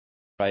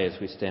Pray as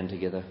we stand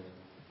together.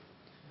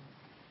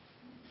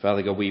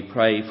 Father God, we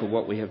pray for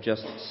what we have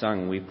just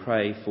sung. We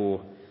pray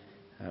for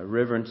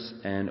reverence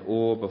and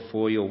awe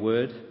before your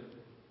word,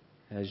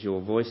 as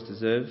your voice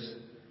deserves.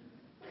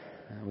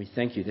 We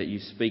thank you that you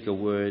speak a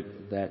word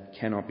that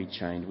cannot be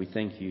chained. We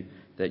thank you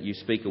that you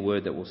speak a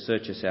word that will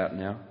search us out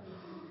now.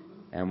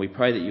 And we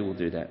pray that you will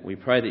do that. We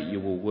pray that you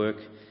will work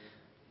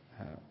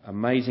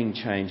amazing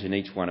change in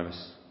each one of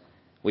us.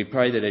 We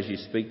pray that as you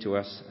speak to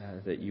us,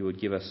 that you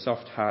would give us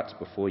soft hearts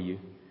before you,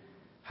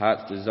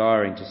 hearts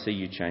desiring to see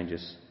you change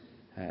us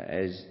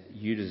as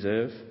you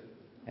deserve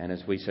and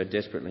as we so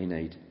desperately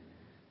need.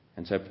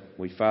 And so,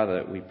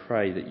 Father, we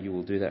pray that you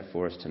will do that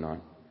for us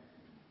tonight.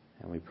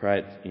 And we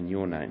pray it in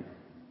your name.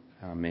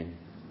 Amen.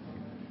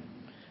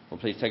 Well,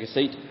 please take a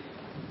seat.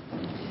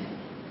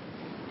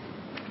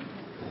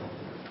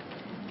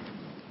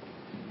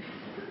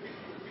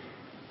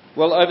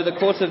 Well, over the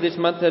course of this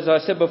month, as I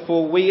said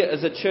before, we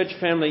as a church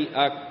family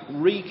are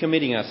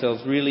recommitting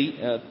ourselves really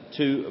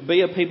to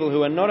be a people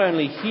who are not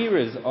only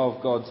hearers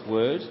of God's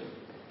word,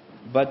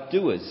 but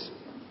doers.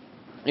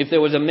 If there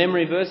was a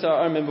memory verse,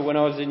 I remember when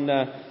I was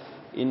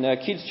in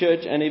kids'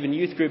 church and even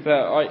youth group,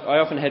 I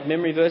often had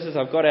memory verses.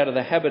 I've got out of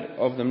the habit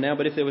of them now,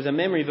 but if there was a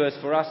memory verse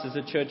for us as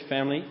a church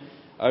family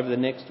over the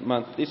next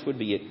month, this would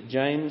be it.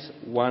 James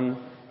 1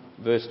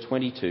 verse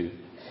 22.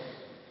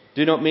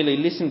 Do not merely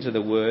listen to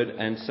the word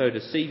and so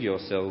deceive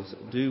yourselves.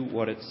 Do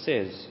what it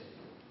says.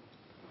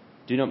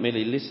 Do not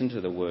merely listen to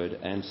the word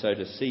and so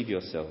deceive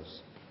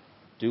yourselves.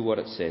 Do what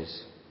it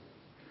says.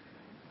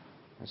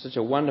 It's such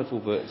a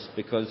wonderful verse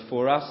because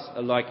for us,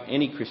 like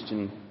any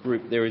Christian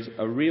group, there is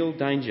a real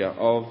danger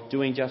of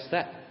doing just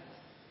that.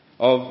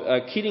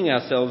 Of kidding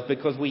ourselves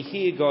because we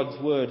hear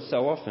God's word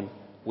so often.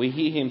 We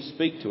hear him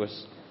speak to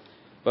us,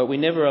 but we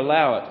never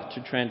allow it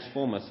to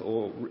transform us,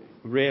 or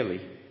rarely.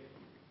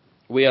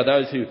 We are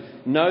those who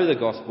know the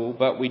gospel,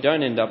 but we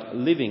don't end up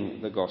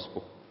living the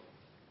gospel.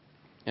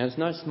 And it's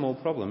no small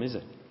problem, is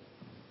it?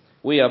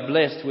 We are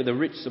blessed with a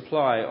rich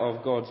supply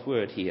of God's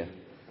word here.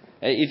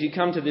 If you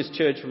come to this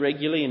church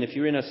regularly, and if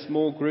you're in a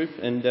small group,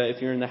 and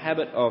if you're in the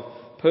habit of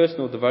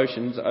personal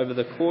devotions, over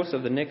the course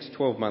of the next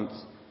 12 months,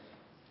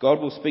 God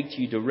will speak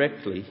to you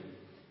directly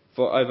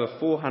for over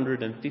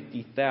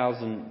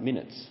 450,000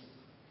 minutes.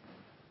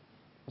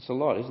 That's a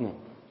lot, isn't it?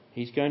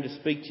 He's going to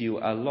speak to you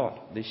a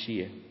lot this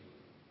year.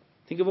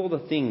 Think of all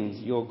the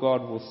things your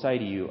God will say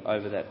to you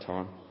over that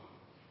time.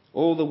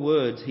 All the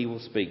words he will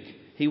speak.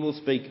 He will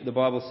speak, the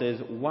Bible says,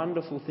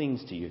 wonderful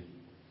things to you.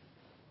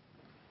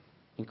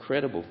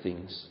 Incredible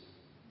things.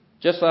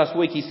 Just last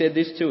week he said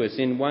this to us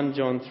in 1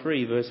 John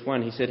 3 verse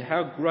 1. He said,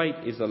 how great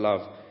is the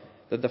love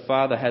that the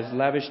Father has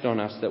lavished on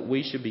us that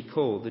we should be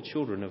called the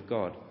children of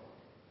God.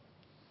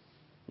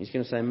 He's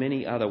going to say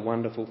many other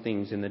wonderful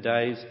things in the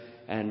days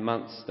and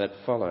months that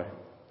follow.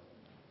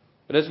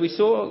 But as we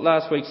saw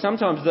last week,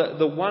 sometimes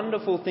the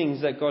wonderful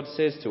things that God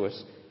says to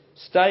us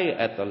stay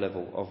at the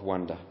level of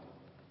wonder.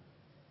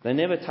 They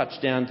never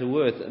touch down to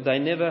earth. They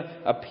never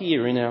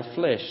appear in our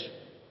flesh.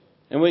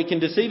 And we can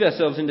deceive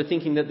ourselves into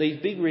thinking that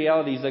these big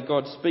realities that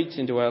God speaks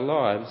into our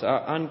lives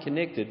are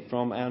unconnected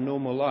from our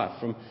normal life,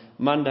 from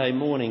Monday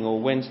morning or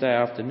Wednesday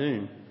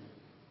afternoon.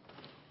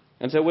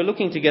 And so we're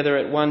looking together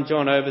at 1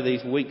 John over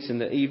these weeks in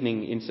the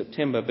evening in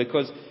September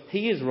because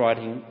he is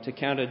writing to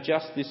counter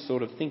just this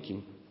sort of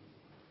thinking.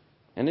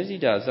 And as he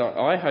does,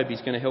 I hope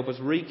he's going to help us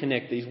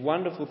reconnect these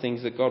wonderful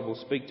things that God will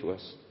speak to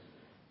us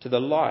to the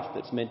life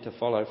that's meant to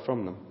follow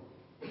from them.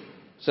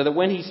 So that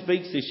when he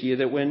speaks this year,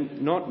 that we're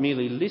not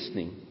merely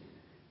listening,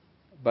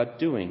 but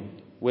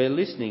doing. We're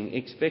listening,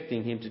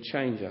 expecting him to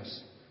change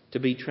us, to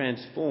be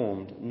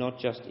transformed, not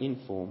just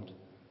informed.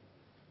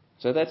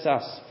 So that's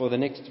us for the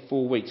next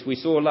 4 weeks. We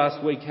saw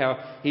last week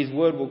how his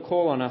word will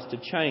call on us to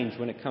change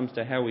when it comes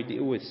to how we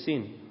deal with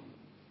sin.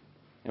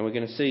 And we're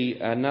going to see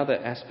another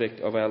aspect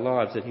of our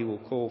lives that he will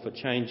call for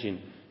change in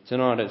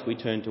tonight as we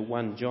turn to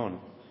 1 John.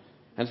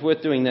 And it's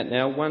worth doing that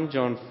now. 1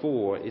 John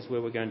 4 is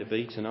where we're going to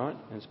be tonight.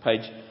 And it's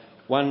page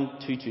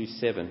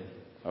 1227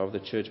 of the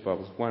Church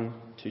Bibles.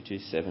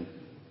 1227.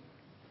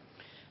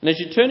 And as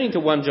you're turning to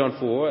 1 John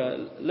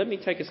 4, let me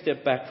take a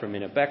step back for a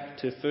minute, back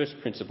to first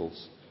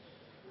principles.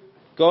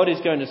 God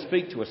is going to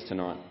speak to us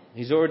tonight.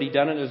 He's already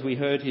done it as we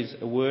heard his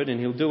word, and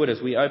he'll do it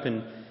as we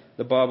open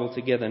the Bible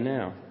together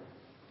now.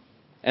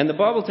 And the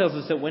Bible tells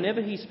us that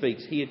whenever he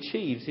speaks, he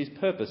achieves his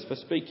purpose for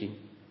speaking.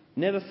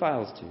 Never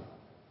fails to.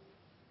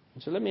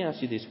 And so let me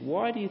ask you this.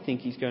 Why do you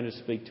think he's going to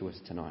speak to us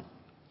tonight?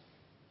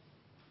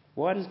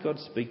 Why does God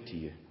speak to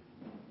you?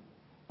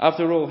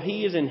 After all,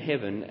 he is in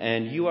heaven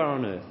and you are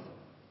on earth.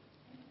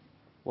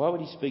 Why would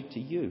he speak to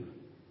you?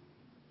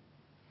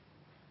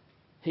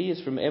 He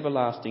is from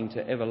everlasting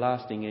to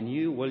everlasting, and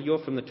you're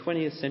from the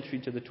 20th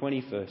century to the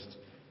 21st.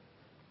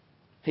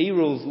 He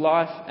rules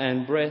life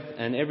and breath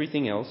and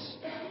everything else.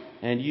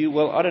 And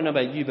I don't know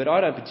about you, but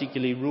I don't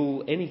particularly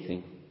rule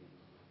anything.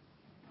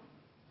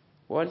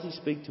 Why does he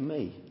speak to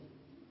me?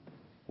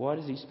 Why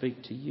does he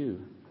speak to you?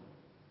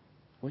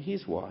 Well,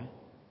 here's why.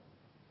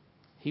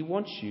 He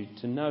wants you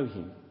to know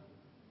him.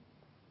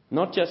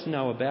 Not just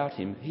know about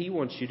him, he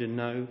wants you to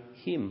know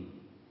him.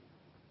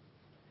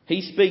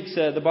 He speaks,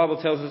 the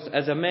Bible tells us,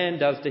 as a man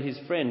does to his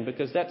friend,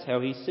 because that's how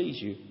he sees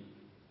you.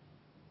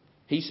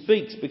 He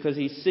speaks because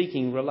he's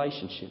seeking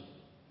relationship.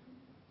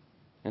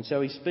 And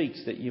so he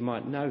speaks that you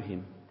might know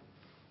him.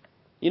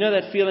 You know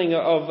that feeling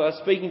of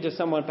speaking to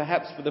someone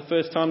perhaps for the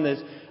first time?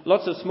 There's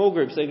lots of small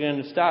groups that are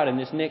going to start in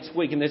this next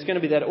week, and there's going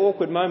to be that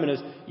awkward moment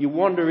as you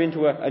wander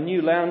into a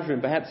new lounge room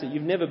perhaps that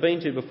you've never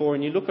been to before,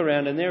 and you look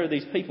around and there are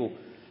these people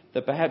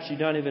that perhaps you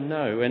don't even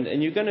know,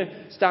 and you're going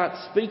to start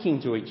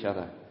speaking to each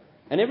other.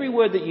 And every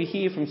word that you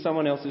hear from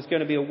someone else is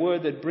going to be a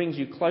word that brings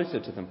you closer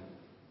to them,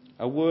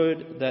 a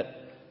word that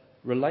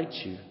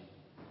relates you.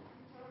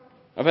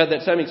 I've had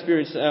that same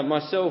experience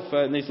myself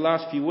in these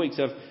last few weeks.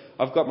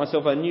 I've got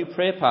myself a new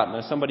prayer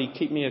partner, somebody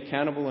keep me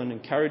accountable and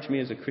encourage me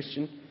as a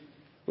Christian.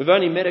 We've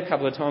only met a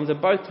couple of times,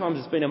 and both times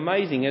it's been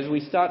amazing as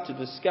we start to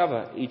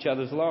discover each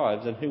other's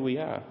lives and who we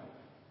are.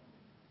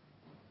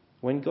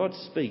 When God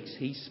speaks,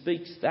 he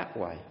speaks that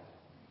way,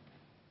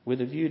 with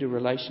a view to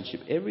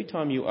relationship. Every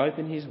time you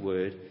open his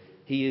word,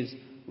 he is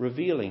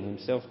revealing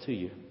himself to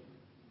you.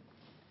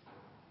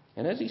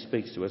 And as he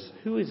speaks to us,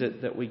 who is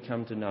it that we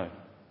come to know?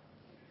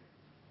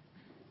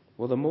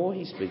 Well, the more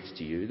he speaks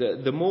to you,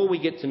 the more we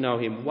get to know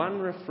him. One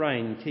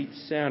refrain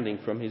keeps sounding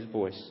from his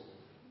voice.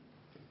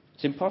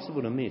 It's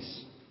impossible to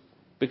miss,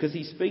 because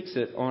he speaks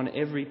it on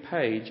every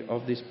page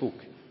of this book.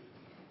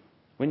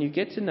 When you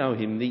get to know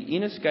him, the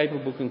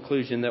inescapable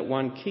conclusion that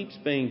one keeps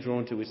being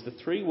drawn to is the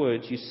three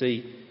words you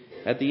see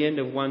at the end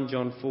of 1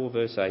 John 4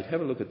 verse 8.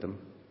 Have a look at them.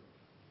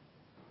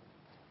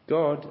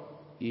 God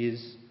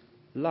is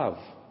love.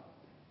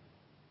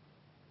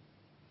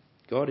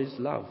 God is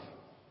love.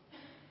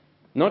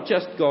 Not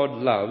just God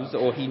loves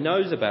or he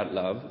knows about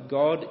love,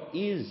 God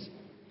is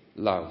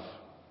love.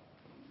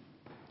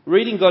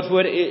 Reading God's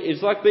word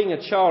is like being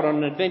a child on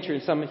an adventure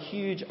in some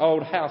huge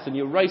old house, and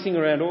you're racing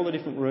around all the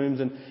different rooms,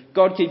 and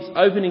God keeps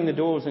opening the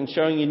doors and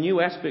showing you new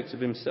aspects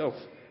of himself.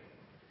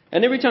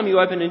 And every time you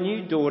open a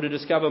new door to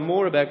discover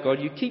more about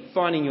God, you keep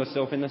finding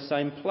yourself in the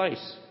same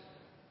place.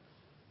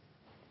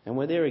 And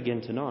we're there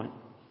again tonight.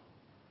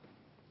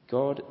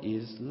 God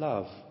is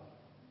love.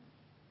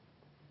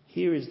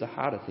 Here is the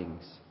heart of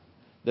things.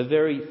 The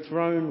very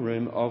throne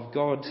room of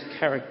God's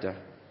character.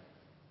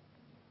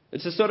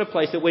 It's the sort of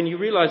place that when you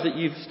realise that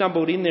you've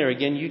stumbled in there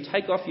again, you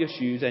take off your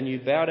shoes and you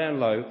bow down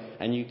low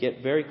and you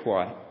get very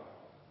quiet.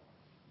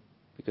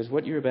 Because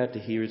what you're about to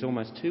hear is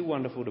almost too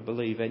wonderful to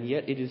believe, and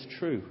yet it is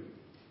true.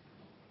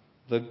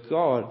 The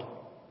God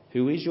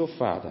who is your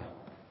Father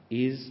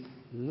is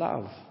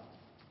love.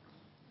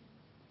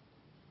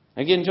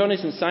 Again, John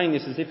isn't saying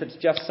this as if it's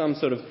just some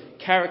sort of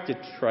character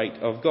trait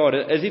of God,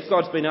 as if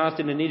God's been asked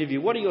in an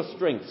interview, what are your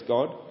strengths,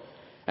 God?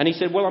 And he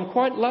said, well, I'm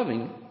quite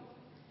loving.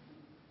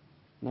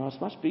 No,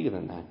 it's much bigger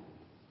than that.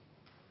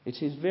 It's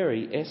his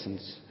very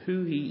essence,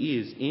 who he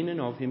is in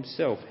and of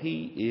himself.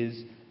 He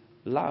is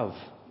love.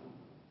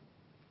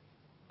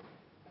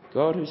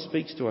 God who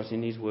speaks to us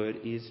in his word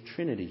is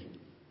Trinity.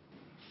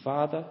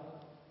 Father,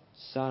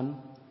 Son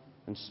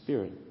and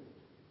Spirit.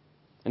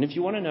 And if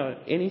you want to know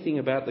anything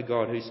about the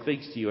God who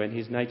speaks to you and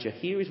his nature,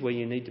 here is where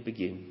you need to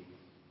begin.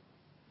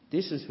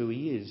 This is who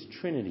he is,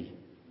 Trinity.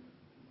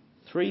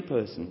 Three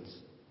persons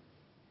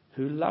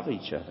who love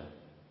each other.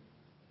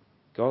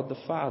 God the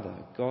Father,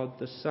 God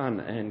the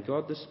Son and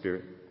God the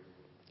Spirit.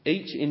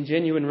 Each in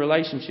genuine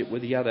relationship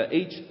with the other,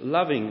 each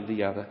loving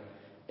the other,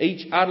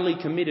 each utterly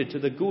committed to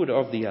the good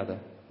of the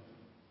other.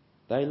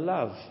 They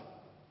love.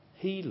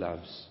 He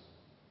loves.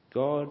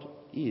 God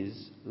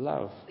is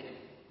love.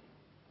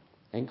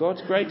 And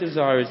God's great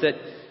desire is that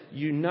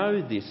you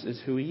know this as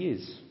who he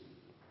is.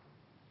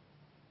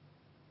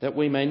 That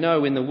we may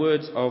know, in the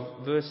words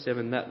of verse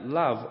 7, that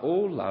love,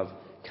 all love,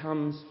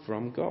 comes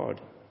from God.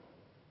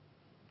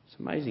 It's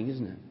amazing,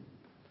 isn't it?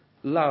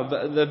 Love,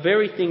 the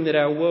very thing that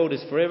our world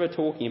is forever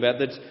talking about,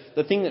 that's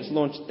the thing that's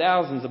launched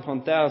thousands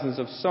upon thousands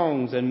of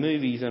songs and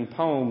movies and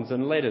poems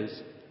and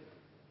letters.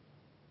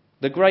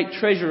 The great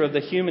treasure of the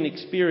human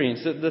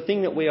experience, the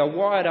thing that we are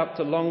wired up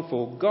to long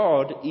for.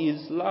 God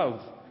is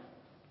love.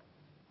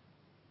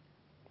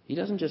 He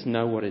doesn't just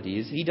know what it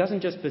is. He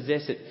doesn't just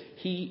possess it.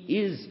 He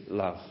is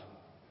love.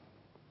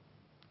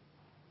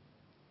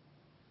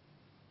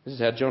 This is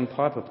how John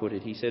Piper put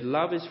it. He said,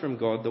 love is from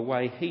God the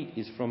way heat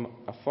is from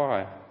a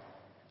fire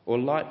or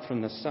light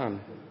from the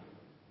sun.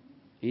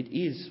 It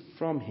is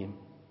from him.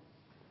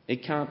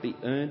 It can't be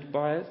earned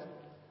by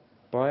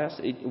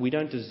us. We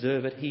don't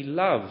deserve it. He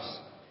loves,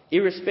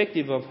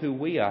 irrespective of who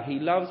we are. He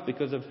loves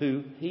because of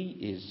who he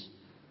is.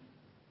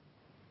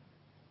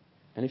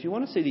 And if you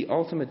want to see the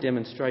ultimate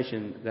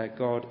demonstration that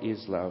God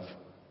is love,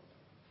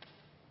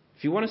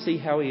 if you want to see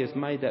how he has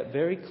made that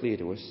very clear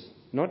to us,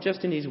 not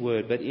just in his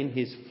word, but in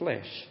his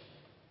flesh,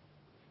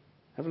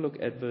 have a look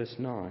at verse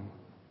 9.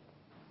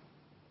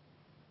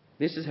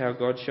 This is how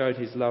God showed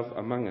his love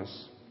among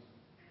us.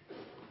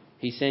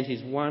 He sent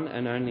his one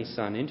and only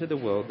Son into the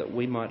world that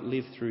we might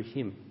live through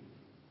him.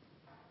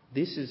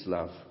 This is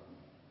love.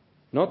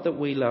 Not that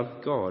we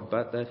loved God,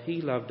 but that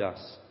he loved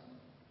us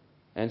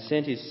and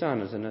sent his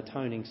Son as an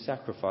atoning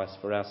sacrifice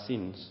for our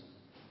sins.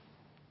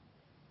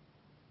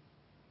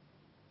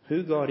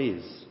 Who God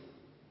is,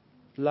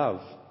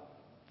 love,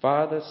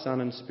 Father,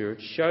 Son and Spirit,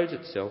 shows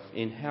itself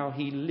in how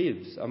he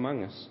lives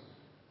among us.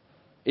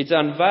 It's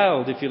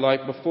unveiled, if you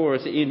like, before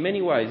us in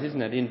many ways,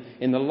 isn't it?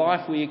 In the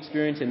life we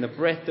experience, in the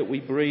breath that we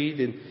breathe,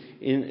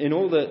 in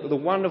all the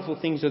wonderful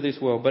things of this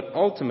world. But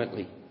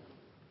ultimately,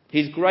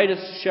 his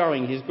greatest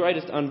showing, his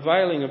greatest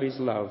unveiling of his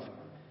love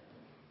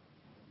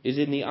is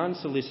in the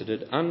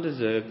unsolicited,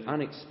 undeserved,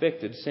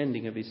 unexpected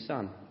sending of his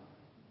Son.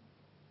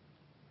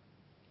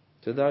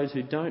 To those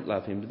who don't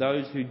love him, to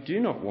those who do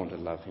not want to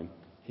love him,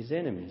 his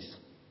enemies.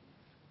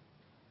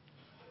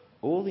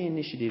 All the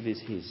initiative is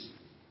his.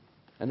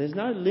 And there's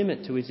no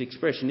limit to his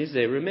expression, is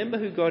there? Remember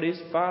who God is: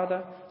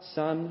 Father,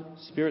 Son,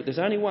 Spirit. There's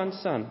only one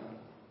Son.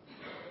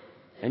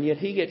 And yet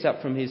he gets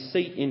up from his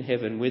seat in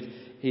heaven with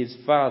his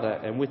Father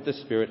and with the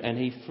Spirit, and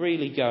he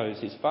freely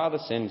goes. His Father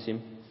sends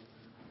him.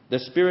 The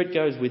Spirit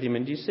goes with him.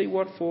 And do you see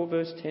what for?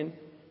 Verse 10?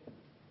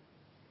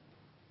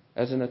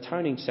 As an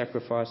atoning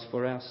sacrifice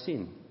for our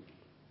sin.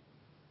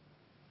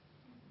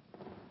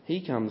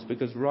 He comes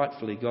because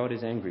rightfully God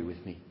is angry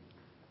with me.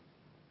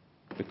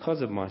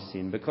 Because of my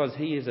sin, because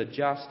he is a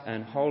just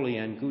and holy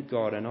and good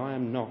God, and I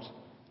am not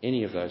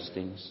any of those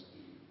things.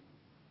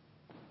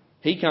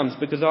 He comes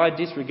because I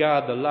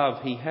disregard the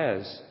love he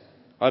has.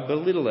 I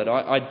belittle it,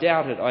 I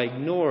doubt it, I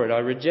ignore it, I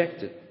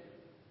reject it.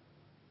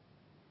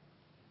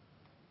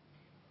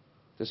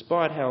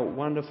 Despite how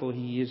wonderful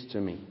he is to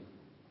me,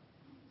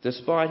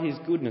 despite his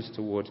goodness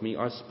towards me,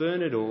 I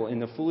spurn it all in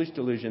the foolish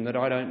delusion that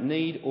I don't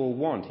need or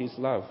want his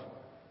love.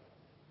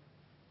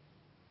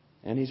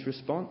 And his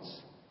response?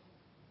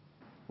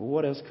 Well,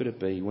 what else could it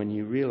be when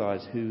you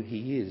realise who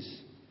he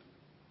is?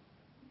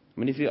 I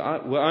mean, if you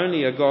were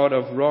only a God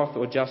of wrath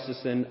or justice,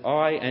 then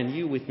I and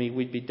you with me,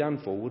 we'd be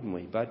done for, wouldn't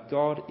we? But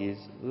God is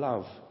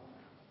love.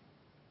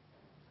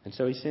 And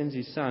so he sends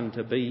his Son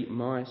to be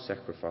my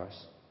sacrifice.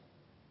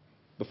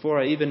 Before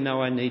I even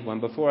know I need one,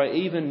 before I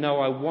even know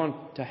I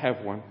want to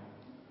have one.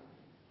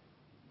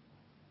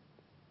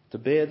 To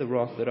bear the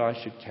wrath that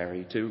I should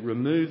carry, to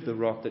remove the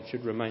wrath that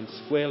should remain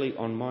squarely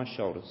on my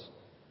shoulders.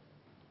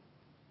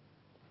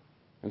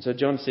 And so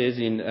John says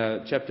in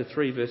chapter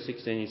 3, verse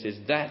 16, he says,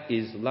 that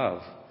is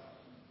love.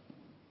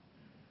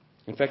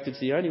 In fact, it's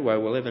the only way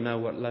we'll ever know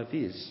what love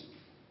is.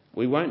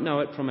 We won't know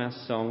it from our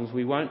songs.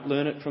 We won't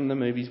learn it from the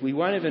movies. We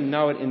won't even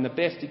know it in the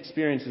best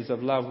experiences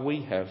of love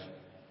we have.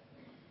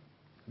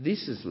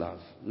 This is love.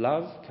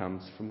 Love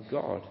comes from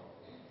God.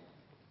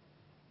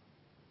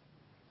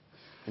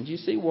 And do you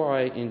see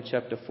why in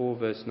chapter 4,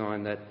 verse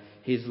 9, that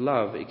his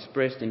love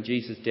expressed in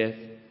Jesus' death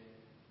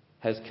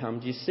has come?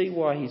 Do you see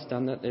why he's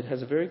done that? It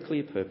has a very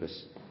clear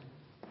purpose.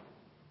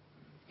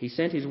 He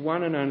sent his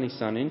one and only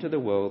Son into the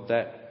world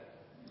that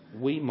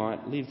we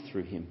might live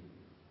through him.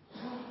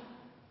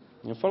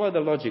 Now follow the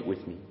logic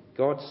with me.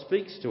 God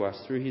speaks to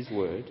us through his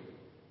word,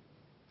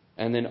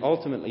 and then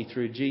ultimately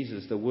through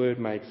Jesus, the Word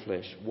made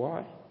flesh.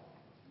 Why?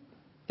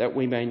 That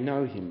we may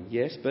know him,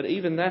 yes, but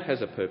even that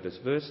has a purpose.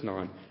 Verse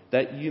 9,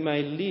 that you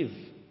may live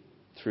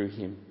through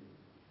him.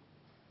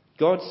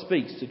 God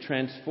speaks to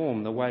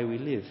transform the way we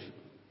live.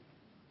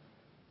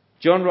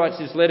 John writes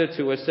this letter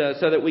to us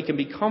so that we can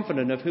be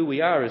confident of who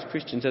we are as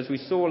Christians. As we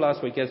saw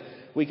last week, as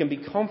we can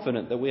be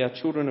confident that we are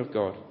children of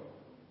God.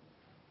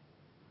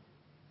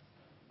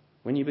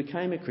 When you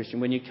became a Christian,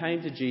 when you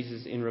came to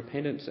Jesus in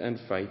repentance and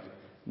faith,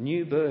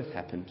 new birth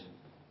happened.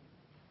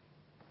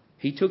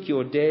 He took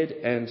your dead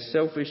and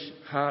selfish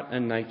heart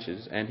and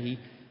natures and he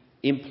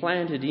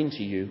implanted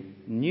into you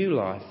new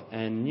life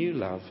and new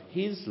love,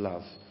 his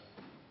love.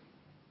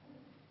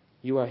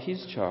 You are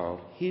his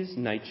child. His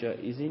nature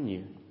is in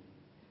you.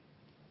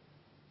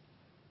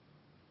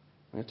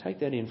 Now take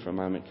that in for a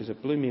moment because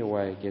it blew me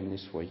away again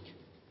this week.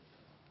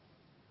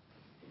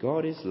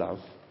 God is love.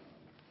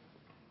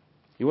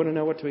 You want to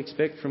know what to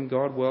expect from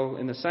God? Well,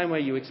 in the same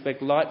way you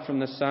expect light from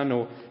the sun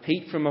or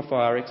heat from a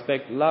fire,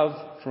 expect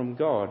love from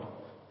God.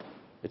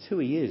 It's who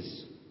he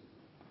is.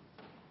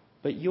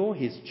 But you're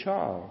his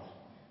child.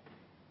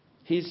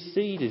 His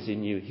seed is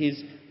in you.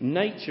 His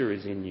nature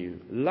is in you.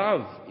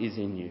 Love is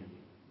in you.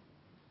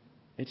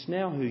 It's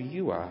now who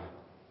you are.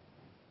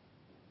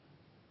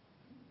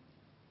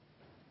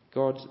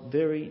 God's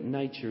very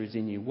nature is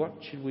in you. What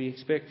should we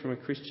expect from a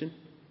Christian?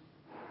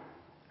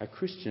 A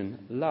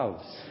Christian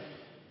loves.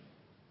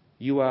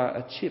 You are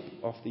a chip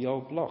off the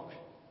old block.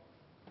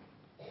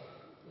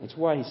 That's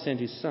why he sent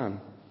his Son.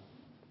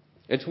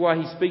 It's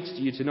why he speaks to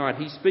you tonight.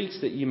 He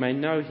speaks that you may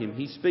know him.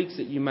 He speaks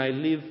that you may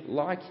live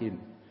like him.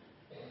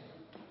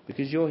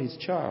 Because you're his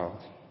child.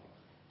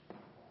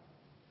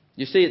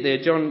 You see it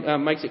there.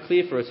 John makes it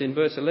clear for us in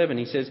verse 11.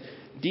 He says,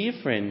 "Dear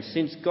friends,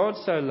 since God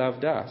so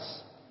loved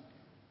us,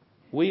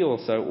 we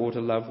also ought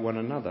to love one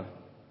another."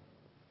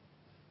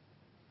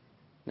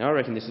 Now, I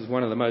reckon this is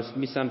one of the most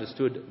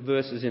misunderstood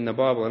verses in the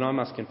Bible, and I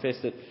must confess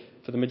that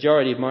for the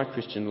majority of my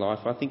Christian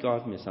life, I think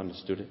I've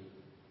misunderstood it.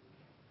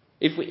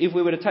 If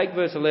we were to take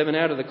verse 11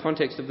 out of the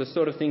context of the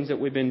sort of things that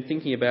we've been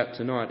thinking about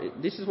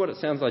tonight, this is what it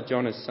sounds like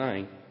John is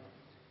saying.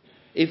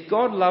 If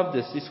God loved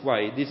us this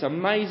way, this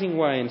amazing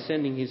way in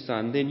sending his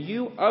Son, then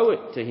you owe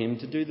it to him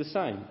to do the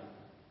same.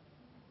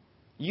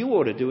 You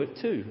ought to do it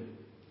too.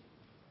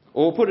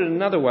 Or put it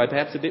another way,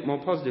 perhaps a bit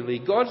more positively,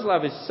 God's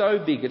love is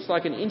so big, it's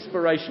like an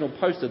inspirational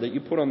poster that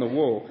you put on the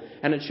wall,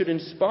 and it should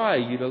inspire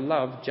you to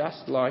love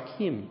just like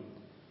him.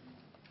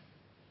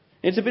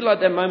 It's a bit like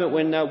that moment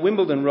when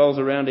Wimbledon rolls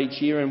around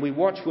each year and we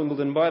watch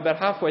Wimbledon. By about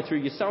halfway through,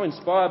 you're so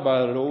inspired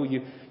by it all,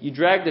 you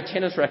drag the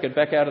tennis racket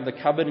back out of the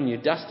cupboard and you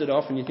dust it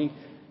off and you think,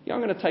 yeah,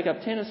 I'm going to take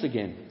up tennis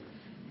again.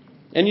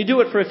 And you do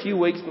it for a few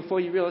weeks before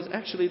you realise,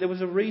 actually, there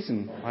was a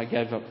reason I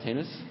gave up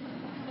tennis.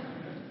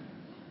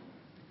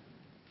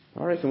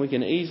 I reckon we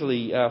can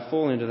easily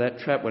fall into that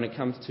trap when it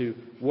comes to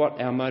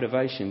what our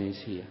motivation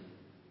is here.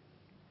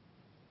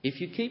 If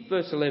you keep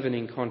verse 11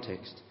 in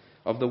context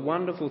of the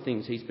wonderful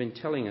things he's been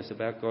telling us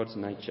about God's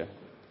nature,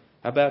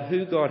 about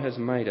who God has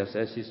made us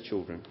as his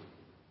children,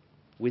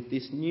 with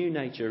this new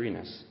nature in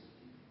us,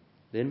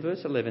 then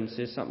verse 11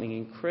 says something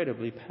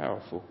incredibly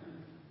powerful.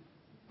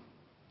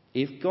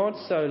 If God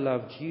so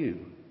loved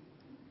you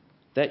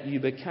that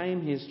you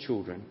became his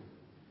children,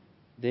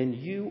 then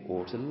you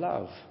ought to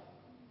love.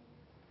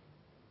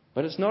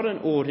 But it's not an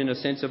ought in a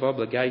sense of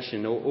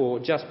obligation or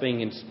just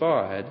being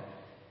inspired.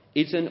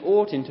 It's an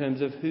ought in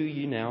terms of who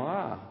you now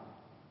are.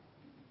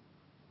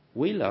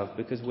 We love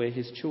because we're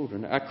his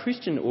children. A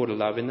Christian ought to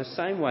love in the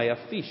same way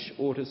a fish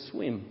ought to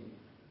swim.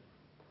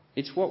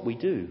 It's what we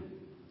do.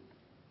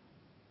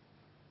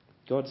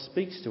 God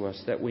speaks to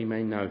us that we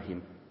may know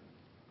him,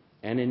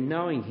 and in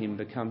knowing him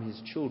become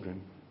his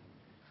children,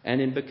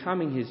 and in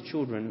becoming his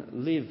children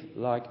live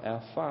like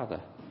our Father.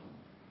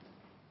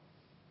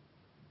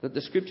 That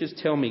the scriptures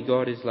tell me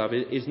God is love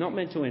is not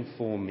meant to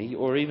inform me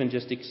or even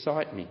just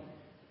excite me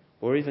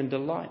or even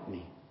delight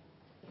me.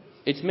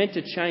 It's meant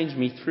to change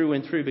me through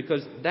and through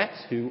because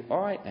that's who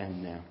I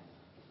am now.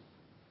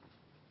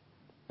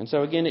 And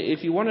so again,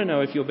 if you want to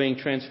know if you're being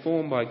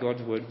transformed by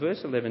God's word,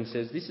 verse 11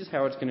 says this is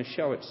how it's going to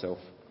show itself.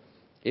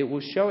 It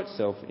will show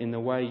itself in the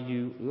way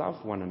you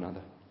love one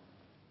another.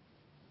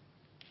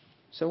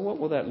 So what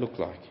will that look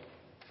like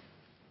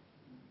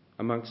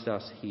amongst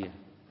us here?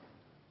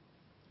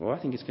 Well, I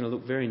think it's going to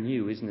look very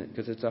new, isn't it?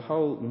 Because it's a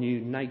whole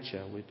new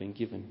nature we've been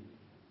given.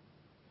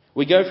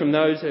 We go from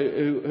those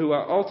who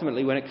are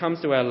ultimately, when it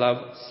comes to our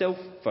love,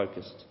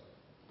 self-focused.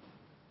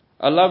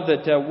 A love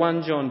that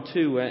 1 John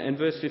 2 and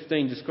verse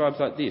 15 describes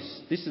like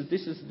this. This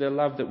is the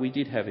love that we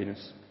did have in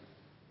us.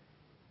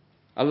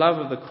 A love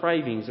of the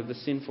cravings of the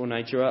sinful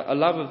nature. A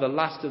love of the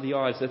lust of the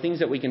eyes, the things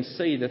that we can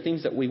see, the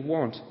things that we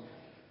want.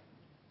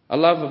 A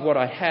love of what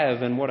I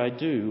have and what I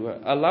do.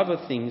 A love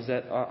of things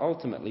that are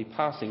ultimately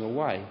passing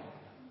away.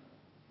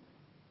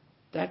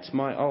 That's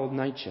my old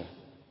nature.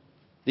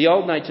 The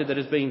old nature that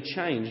has been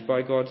changed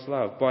by God's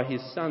love, by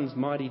his Son's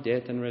mighty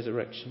death and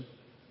resurrection.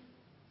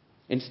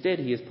 Instead,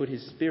 he has put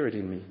his Spirit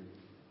in me.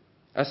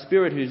 A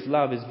Spirit whose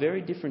love is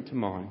very different to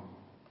mine.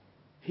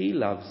 He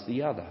loves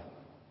the other,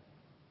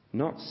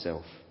 not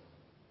self.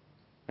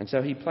 And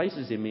so he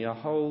places in me a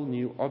whole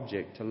new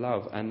object to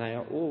love, and they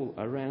are all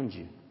around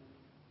you.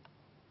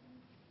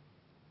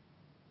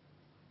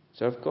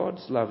 So if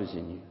God's love is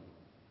in you,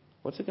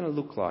 what's it going to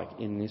look like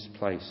in this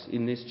place,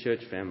 in this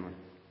church family?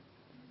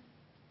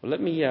 Well, let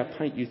me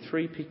paint you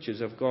 3 pictures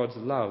of God's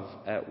love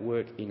at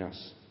work in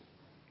us.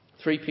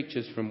 3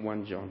 pictures from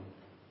 1 John.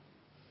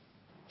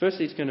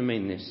 Firstly, it's going to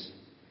mean this.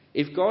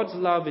 If God's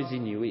love is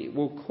in you, it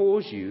will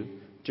cause you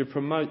to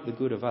promote the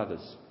good of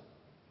others.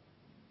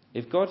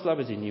 If God's love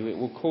is in you, it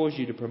will cause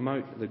you to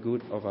promote the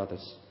good of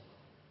others.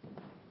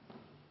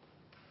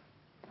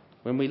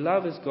 When we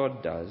love as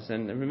God does,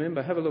 and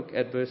remember, have a look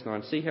at verse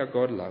 9, see how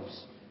God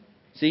loves.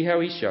 See how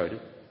he showed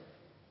it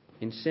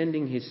in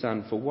sending his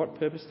Son. For what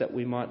purpose? That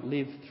we might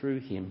live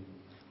through him.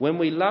 When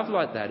we love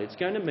like that, it's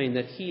going to mean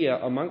that here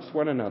amongst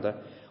one another,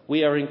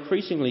 we are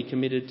increasingly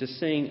committed to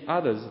seeing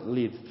others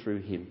live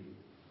through him.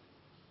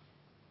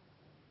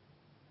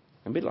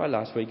 A bit like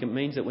last week, it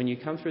means that when you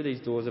come through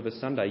these doors of a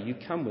Sunday, you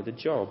come with a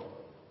job,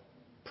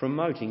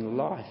 promoting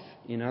life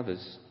in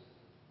others.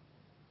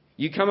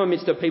 You come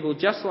amidst a people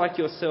just like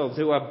yourselves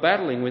who are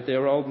battling with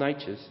their old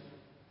natures.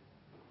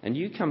 And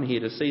you come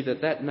here to see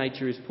that that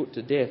nature is put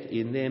to death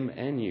in them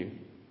and you.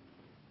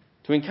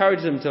 To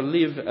encourage them to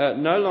live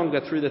no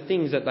longer through the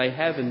things that they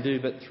have and do,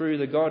 but through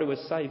the God who has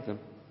saved them.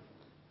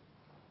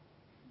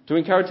 To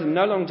encourage them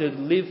no longer to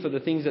live for the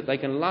things that they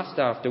can lust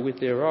after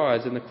with their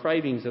eyes and the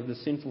cravings of the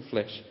sinful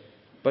flesh,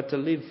 but to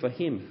live for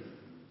him.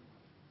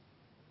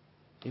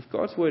 If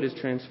God's word is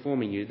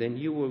transforming you, then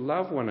you will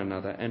love one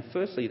another. And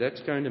firstly,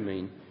 that's going to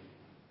mean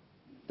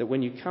that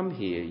when you come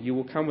here, you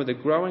will come with a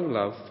growing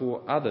love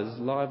for others'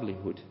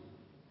 livelihood.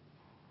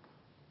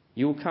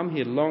 You will come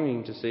here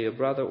longing to see a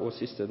brother or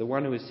sister, the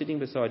one who is sitting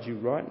beside you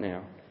right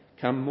now,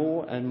 come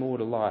more and more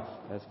to life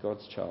as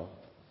God's child.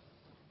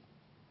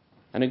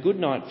 And a good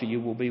night for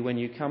you will be when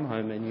you come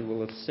home and you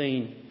will have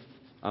seen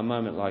a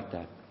moment like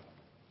that.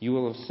 You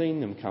will have seen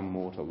them come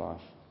more to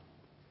life.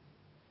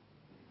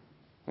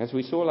 As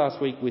we saw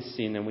last week with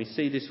sin, and we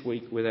see this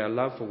week with our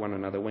love for one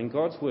another, when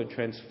God's word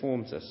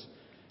transforms us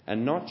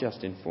and not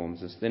just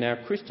informs us, then our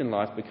Christian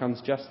life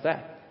becomes just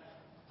that,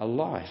 a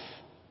life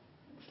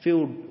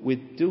filled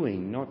with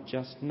doing, not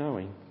just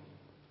knowing.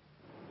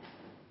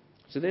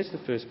 So there's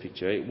the first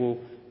picture. It will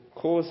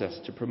cause us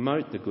to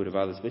promote the good of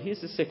others. But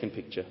here's the second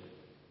picture.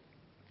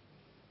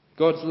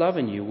 God's love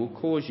in you will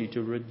cause you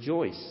to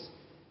rejoice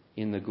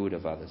in the good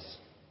of others.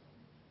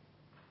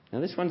 Now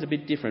this one's a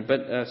bit different,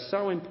 but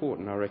so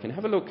important, I reckon.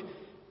 Have a look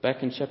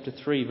back in chapter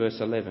 3, verse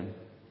 11.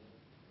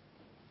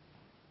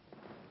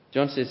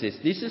 John says this: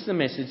 "This is the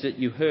message that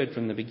you heard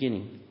from the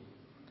beginning.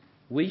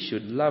 We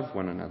should love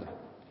one another.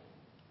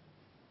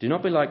 Do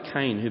not be like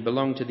Cain, who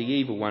belonged to the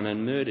evil one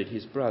and murdered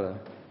his brother."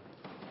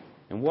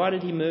 And why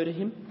did he murder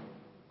him?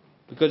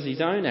 Because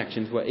his own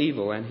actions were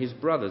evil and his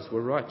brothers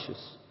were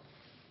righteous.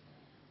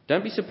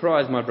 Don't be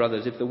surprised, my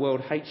brothers, if the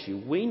world hates you.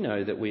 We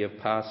know that we have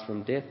passed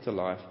from death to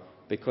life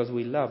because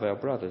we love our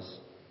brothers.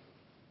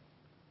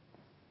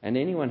 And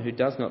anyone who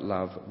does not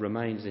love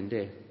remains in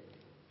death.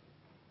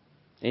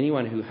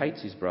 Anyone who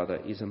hates his brother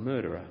is a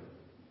murderer,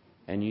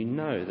 and you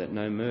know that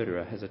no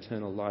murderer has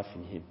eternal life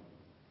in him.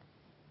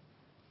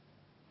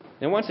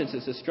 Now, in one sense,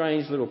 it's a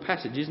strange little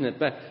passage, isn't it?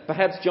 But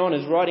perhaps John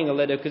is writing a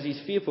letter because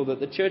he's fearful that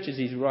the churches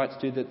he writes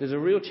to, that there's a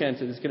real chance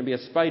that there's going to be a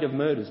spate of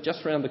murders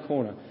just round the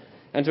corner.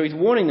 And so he's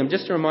warning them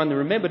just to remind them,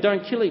 remember,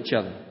 don't kill each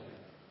other.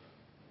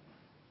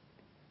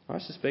 I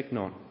suspect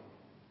not.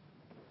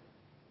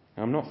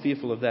 I'm not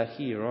fearful of that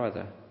here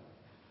either.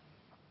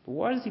 But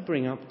why does he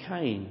bring up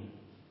Cain,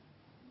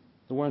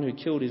 the one who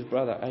killed his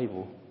brother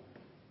Abel?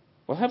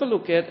 Well, have a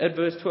look at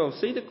verse 12.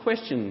 See the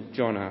question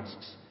John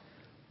asks.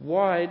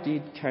 Why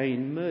did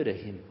Cain murder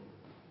him?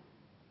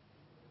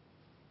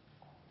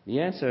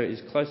 The answer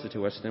is closer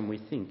to us than we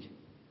think.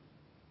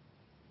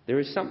 There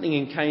is something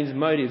in Cain's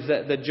motives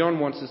that John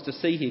wants us to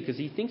see here, because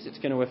he thinks it's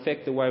going to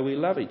affect the way we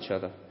love each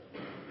other.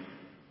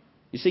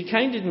 You see,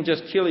 Cain didn't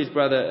just kill his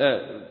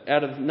brother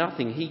out of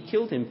nothing. He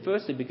killed him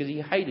firstly because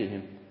he hated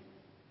him.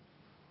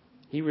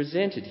 He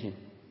resented him.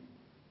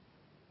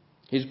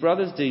 His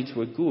brother's deeds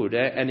were good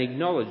and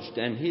acknowledged,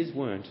 and his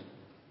weren't.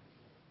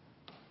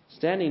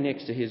 Standing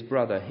next to his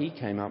brother, he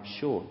came up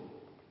short.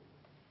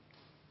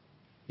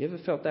 You ever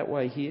felt that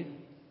way here?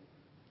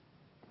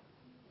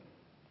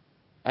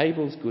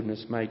 Abel's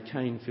goodness made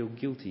Cain feel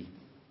guilty.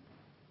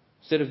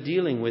 Instead of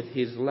dealing with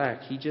his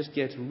lack, he just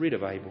gets rid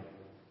of Abel.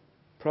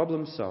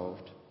 Problem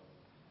solved.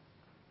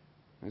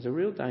 There's a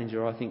real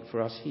danger, I think,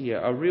 for us here,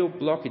 a real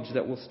blockage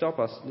that will stop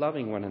us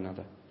loving one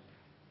another.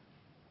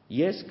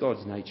 Yes,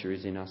 God's nature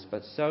is in us,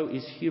 but so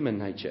is human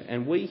nature,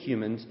 and we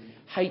humans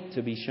hate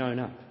to be shown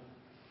up.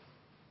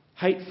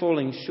 Hate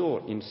falling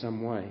short in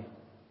some way.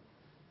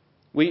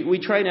 We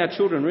train our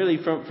children really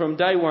from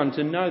day one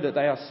to know that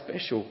they are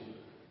special,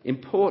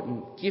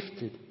 important,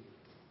 gifted.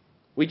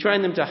 We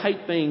train them to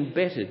hate being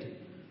bettered.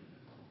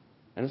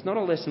 And it's not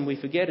a lesson we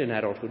forget in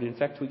adulthood. In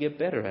fact, we get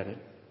better at it.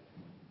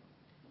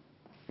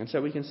 And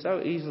so we can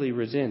so easily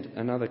resent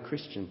another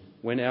Christian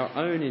when our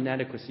own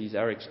inadequacies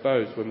are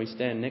exposed when we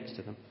stand next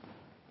to them.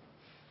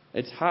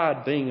 It's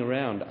hard being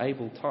around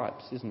able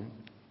types, isn't it?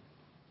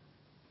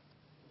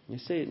 You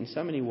see it in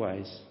so many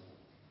ways.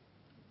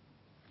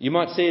 You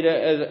might see it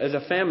as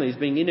a family is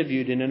being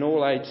interviewed in an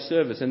all-age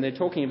service, and they're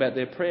talking about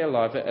their prayer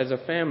life as a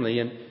family,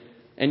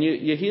 and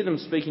you hear them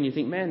speak and you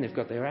think, man, they've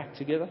got their act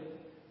together.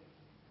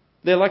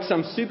 They're like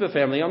some super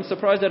family. I'm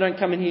surprised they don't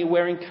come in here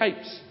wearing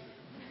capes.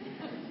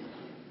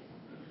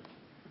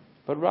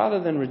 But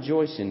rather than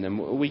rejoice in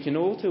them, we can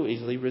all too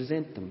easily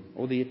resent them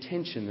or the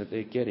attention that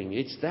they're getting.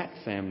 It's that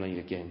family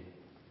again.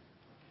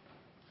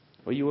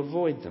 Or you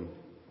avoid them.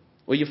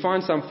 Or you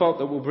find some fault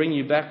that will bring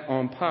you back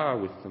on par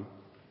with them.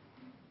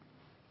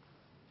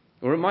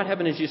 Or it might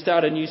happen as you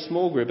start a new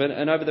small group,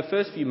 and over the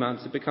first few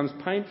months it becomes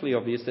painfully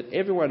obvious that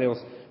everyone else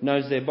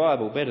knows their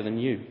Bible better than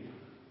you.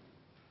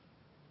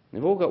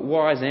 They've all got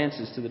wise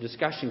answers to the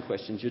discussion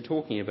questions you're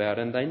talking about,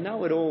 and they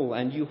know it all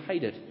and you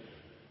hate it.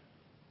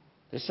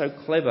 They're so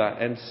clever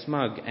and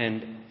smug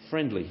and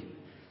friendly.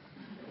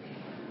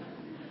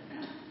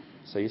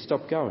 So you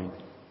stop going.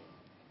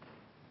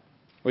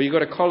 Or you've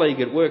got a colleague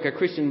at work, a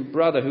Christian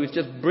brother who is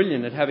just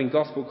brilliant at having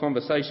gospel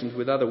conversations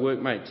with other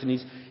workmates, and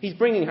he's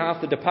bringing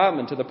half the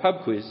department to the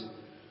pub quiz.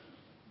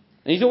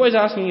 And he's always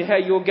asking you how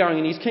you're going,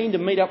 and he's keen to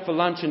meet up for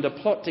lunch and to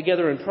plot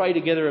together and pray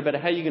together about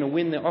how you're going to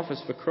win the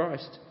office for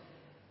Christ.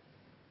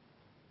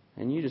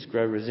 And you just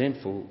grow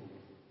resentful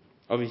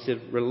of his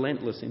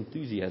relentless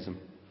enthusiasm.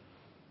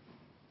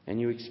 And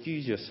you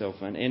excuse yourself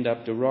and end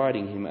up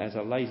deriding him as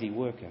a lazy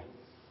worker.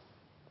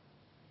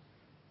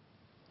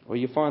 Or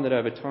you find that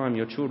over time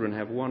your children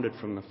have wandered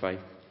from the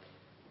faith.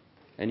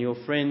 And your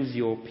friends,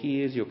 your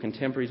peers, your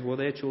contemporaries, well,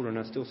 their children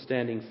are still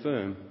standing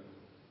firm.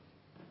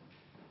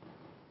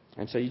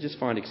 And so you just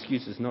find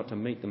excuses not to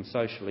meet them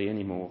socially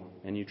anymore,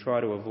 and you try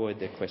to avoid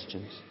their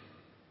questions.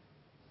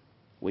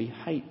 We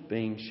hate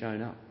being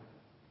shown up.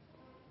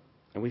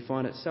 And we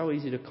find it so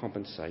easy to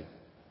compensate.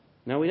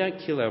 No, we don't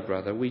kill our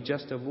brother, we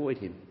just avoid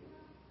him.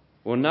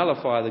 Or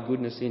nullify the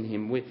goodness in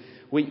him.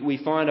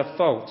 We find a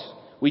fault.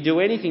 We do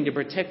anything to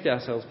protect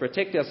ourselves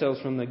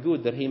from the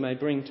good that he may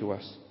bring to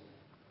us.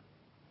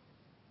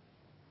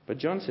 But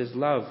John says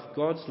love,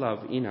 God's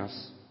love in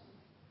us,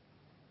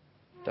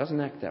 doesn't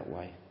act that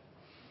way.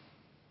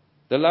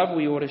 The love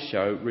we ought to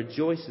show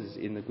rejoices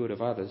in the good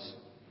of others.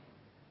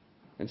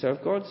 And so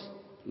if God's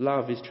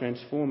love is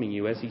transforming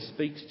you as he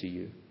speaks to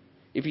you,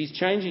 if he's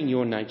changing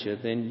your nature,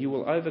 then you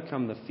will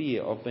overcome the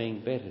fear of being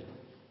bettered.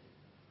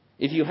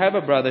 If you have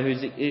a brother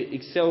who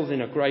excels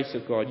in a grace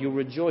of God, you'll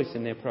rejoice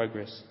in their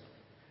progress.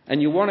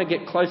 And you want to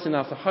get close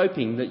enough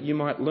hoping that you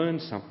might learn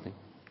something.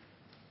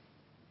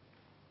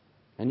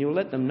 And you'll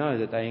let them know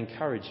that they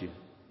encourage you.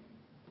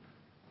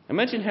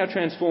 Imagine how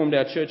transformed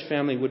our church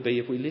family would be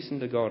if we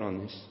listened to God on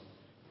this.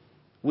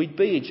 We'd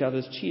be each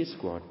other's cheer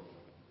squad.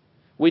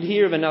 We'd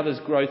hear of another's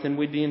growth and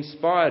we'd be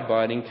inspired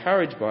by it,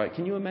 encouraged by it.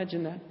 Can you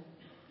imagine that?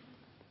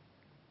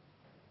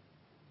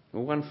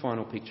 Well, one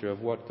final picture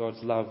of what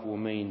God's love will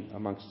mean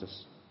amongst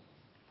us.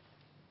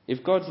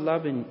 If God's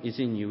love is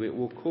in you, it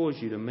will cause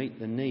you to meet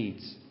the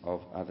needs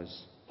of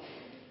others.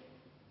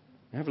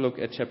 Have a look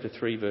at chapter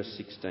 3, verse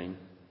 16.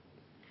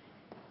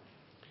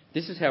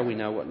 This is how we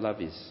know what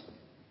love is.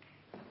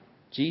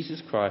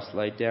 Jesus Christ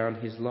laid down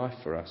his life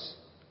for us,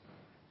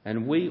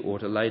 and we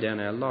ought to lay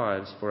down our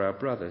lives for our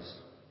brothers.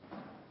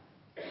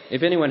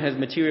 If anyone has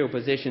material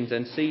possessions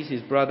and sees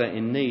his brother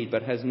in need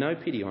but has no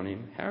pity on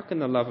him, how can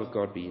the love of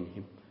God be in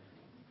him?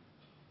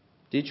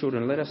 Dear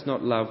children, let us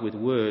not love with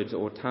words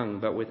or tongue,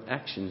 but with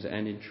actions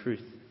and in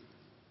truth.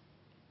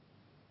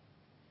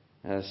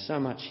 Now, there's so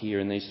much here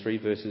in these 3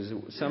 verses,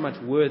 so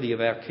much worthy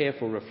of our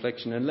careful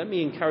reflection. And let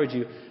me encourage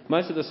you,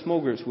 most of the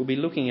small groups will be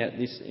looking at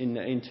this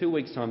in 2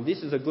 weeks' time.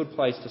 This is a good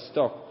place to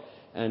stop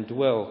and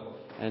dwell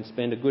and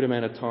spend a good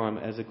amount of time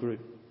as a group,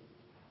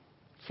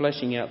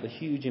 fleshing out the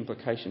huge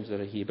implications that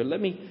are here. But let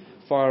me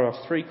fire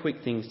off 3 quick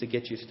things to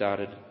get you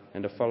started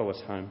and to follow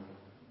us home.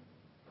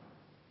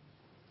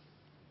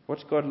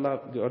 What's God's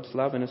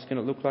love in us going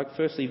to look like?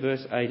 Firstly,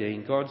 verse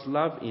 18. God's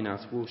love in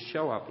us will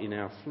show up in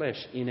our flesh,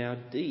 in our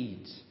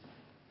deeds.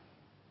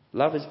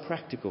 Love is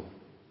practical.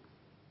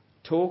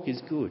 Talk is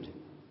good.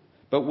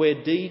 But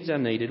where deeds are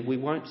needed, we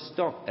won't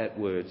stop at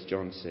words,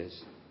 John says.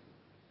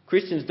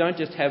 Christians don't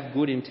just have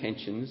good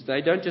intentions. They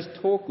don't just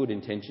talk good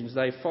intentions.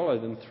 They follow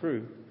them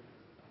through.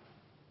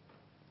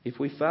 If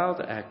we fail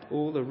to act,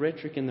 all the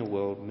rhetoric in the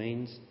world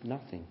means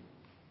nothing.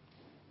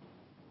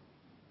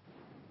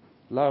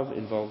 Love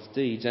involves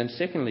deeds. And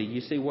secondly,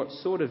 you see what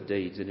sort of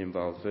deeds it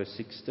involves. Verse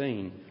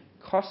 16,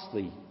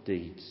 costly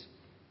deeds.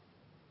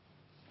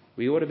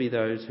 We ought to be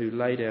those who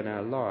lay down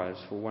our lives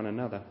for one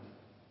another.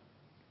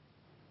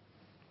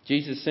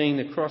 Jesus, seeing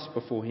the cross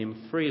before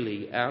him,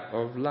 freely, out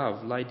of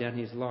love, laid down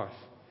his life.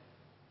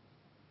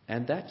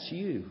 And that's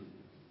you.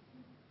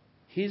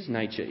 His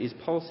nature is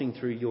pulsing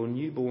through your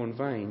newborn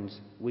veins.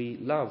 We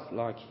love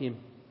like him.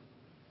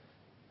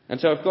 And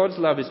so if God's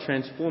love is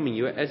transforming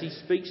you, as he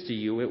speaks to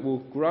you, it will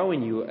grow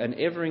in you an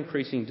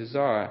ever-increasing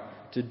desire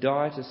to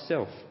die to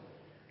self,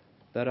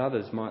 that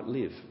others might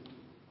live.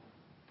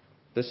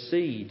 The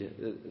seed,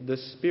 the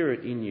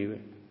spirit in you,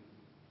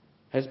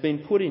 has been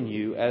put in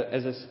you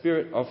as a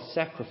spirit of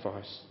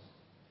sacrifice.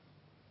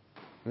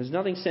 There's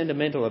nothing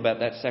sentimental about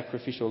that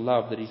sacrificial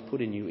love that he's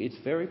put in you. It's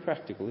very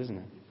practical, isn't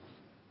it?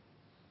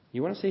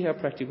 You want to see how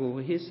practical?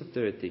 Well, here's the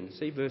third thing.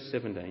 See verse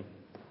 17.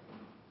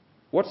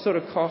 What sort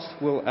of cost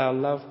will our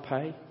love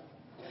pay?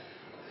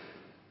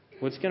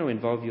 Well, it's going to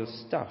involve your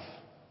stuff,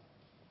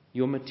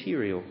 your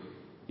material,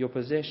 your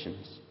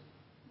possessions.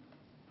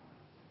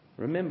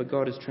 Remember,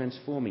 God is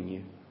transforming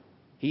you.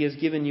 He has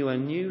given you a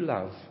new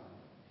love,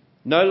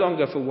 no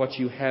longer for what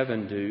you have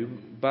and do,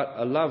 but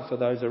a love for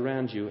those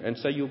around you. And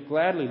so you'll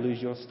gladly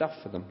lose your stuff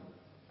for them.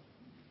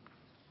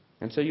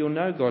 And so you'll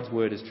know God's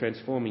word is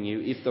transforming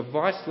you if the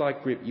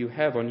vice-like grip you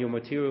have on your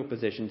material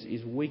possessions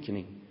is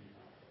weakening,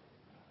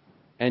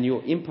 and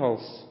your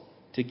impulse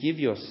to give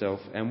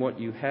yourself and what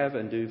you have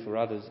and do for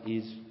others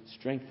is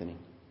strengthening.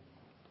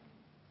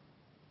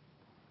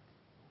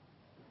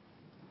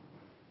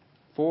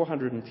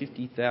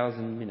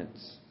 450,000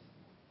 minutes.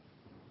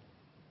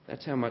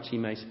 That's how much he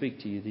may speak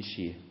to you this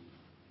year.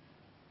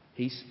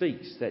 He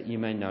speaks that you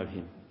may know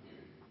him.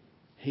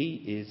 He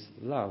is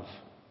love.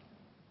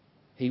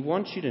 He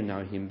wants you to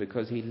know him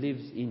because he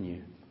lives in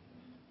you.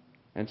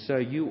 And so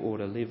you ought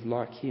to live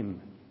like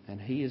him,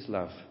 and he is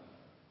love.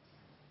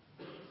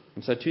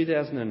 And so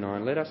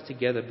 2009, let us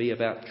together be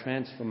about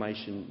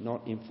transformation,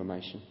 not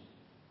information.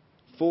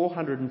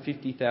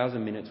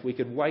 450,000 minutes. We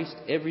could waste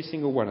every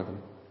single one of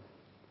them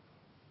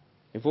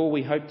if all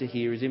we hope to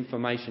hear is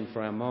information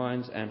for our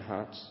minds and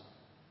hearts.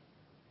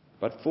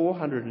 But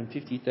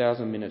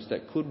 450,000 minutes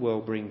that could well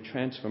bring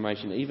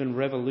transformation, even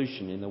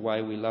revolution in the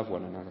way we love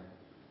one another.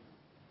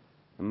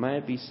 And may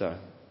it be so.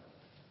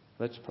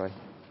 Let's pray.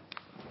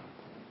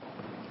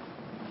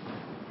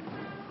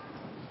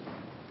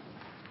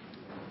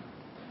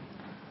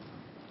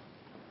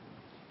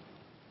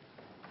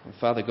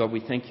 Father God, we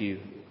thank you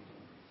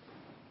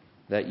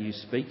that you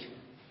speak.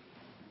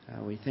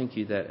 We thank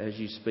you that as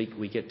you speak,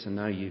 we get to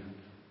know you.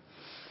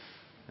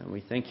 And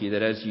we thank you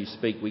that as you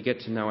speak, we get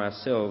to know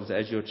ourselves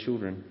as your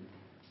children.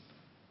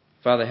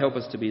 Father, help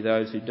us to be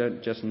those who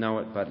don't just know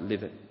it but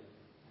live it.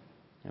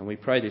 And we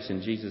pray this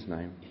in Jesus'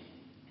 name.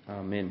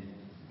 Amen.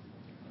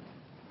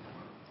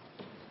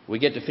 We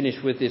get to finish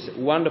with this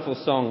wonderful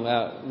song,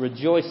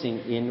 rejoicing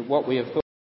in what we have thought.